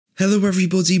Hello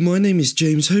everybody, my name is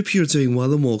James, hope you're doing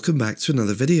well and welcome back to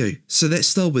another video. So let's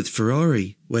start with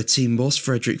Ferrari, where team boss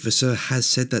Frederick Vasseur has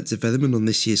said that development on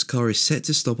this year's car is set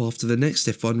to stop after the next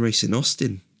F1 race in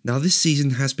Austin. Now this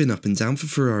season has been up and down for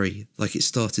Ferrari, like it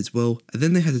started well and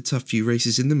then they had a tough few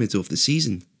races in the middle of the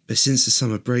season. But since the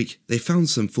summer break, they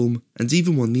found some form and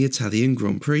even won the Italian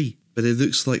Grand Prix. But it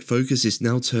looks like focus is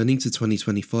now turning to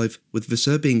 2025, with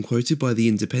Vasseur being quoted by The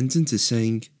Independent as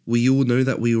saying, "We all know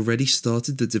that we already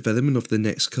started the development of the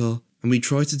next car, and we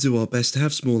try to do our best to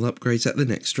have small upgrades at the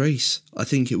next race. I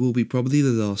think it will be probably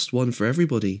the last one for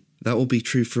everybody. That will be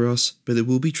true for us, but it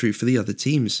will be true for the other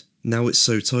teams. Now it's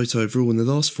so tight overall in the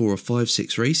last 4 or 5,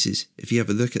 6 races. If you have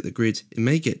a look at the grid, it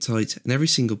may get tight and every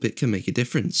single bit can make a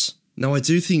difference." Now I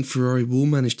do think Ferrari will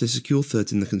manage to secure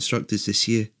third in the Constructors this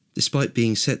year, despite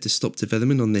being set to stop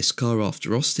development on this car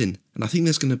after Austin, and I think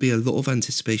there's going to be a lot of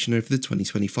anticipation over the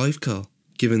 2025 car,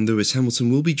 given Lewis Hamilton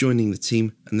will be joining the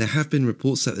team, and there have been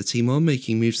reports that the team are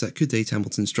making moves that could date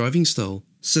Hamilton's driving style.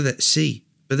 So let's see.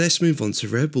 But let's move on to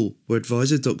Red Bull, where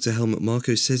advisor Dr. Helmut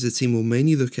Marko says the team will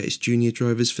mainly look at its junior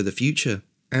drivers for the future.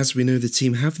 As we know, the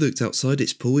team have looked outside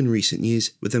its pool in recent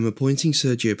years, with them appointing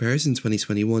Sergio Perez in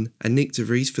 2021 and Nick de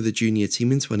Vries for the junior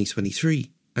team in 2023.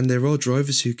 And there are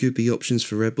drivers who could be options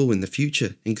for Red Bull in the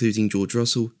future, including George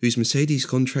Russell, whose Mercedes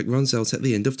contract runs out at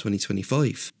the end of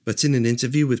 2025. But in an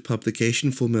interview with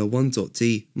publication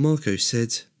Formula1.d, Marko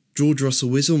said, "George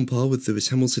Russell is on par with Lewis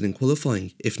Hamilton in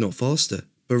qualifying, if not faster,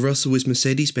 but Russell is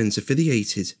Mercedes-Benz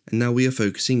affiliated, and now we are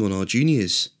focusing on our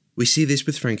juniors. We see this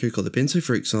with Franco Colapinto,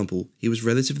 for example. He was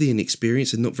relatively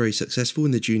inexperienced and not very successful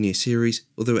in the junior series,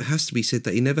 although it has to be said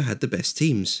that he never had the best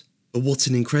teams. But what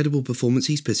an incredible performance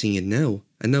he's putting in now.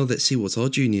 And now let's see what our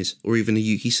juniors, or even a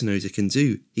Yuki Tsunoda, can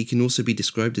do. He can also be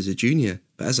described as a junior,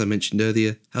 but as I mentioned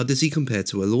earlier, how does he compare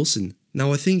to a Lawson?"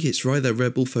 Now I think it's right that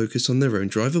Red Bull focus on their own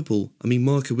driver pool. I mean,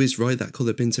 Marko is right that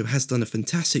Colapinto has done a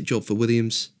fantastic job for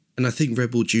Williams, and I think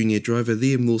Red Bull junior driver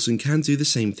Liam Lawson can do the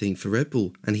same thing for Red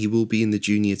Bull, and he will be in the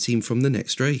junior team from the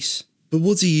next race. But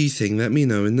what do you think? Let me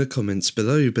know in the comments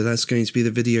below. But that's going to be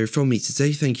the video from me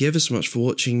today. Thank you ever so much for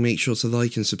watching. Make sure to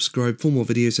like and subscribe for more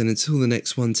videos, and until the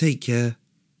next one, take care.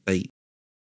 Bye.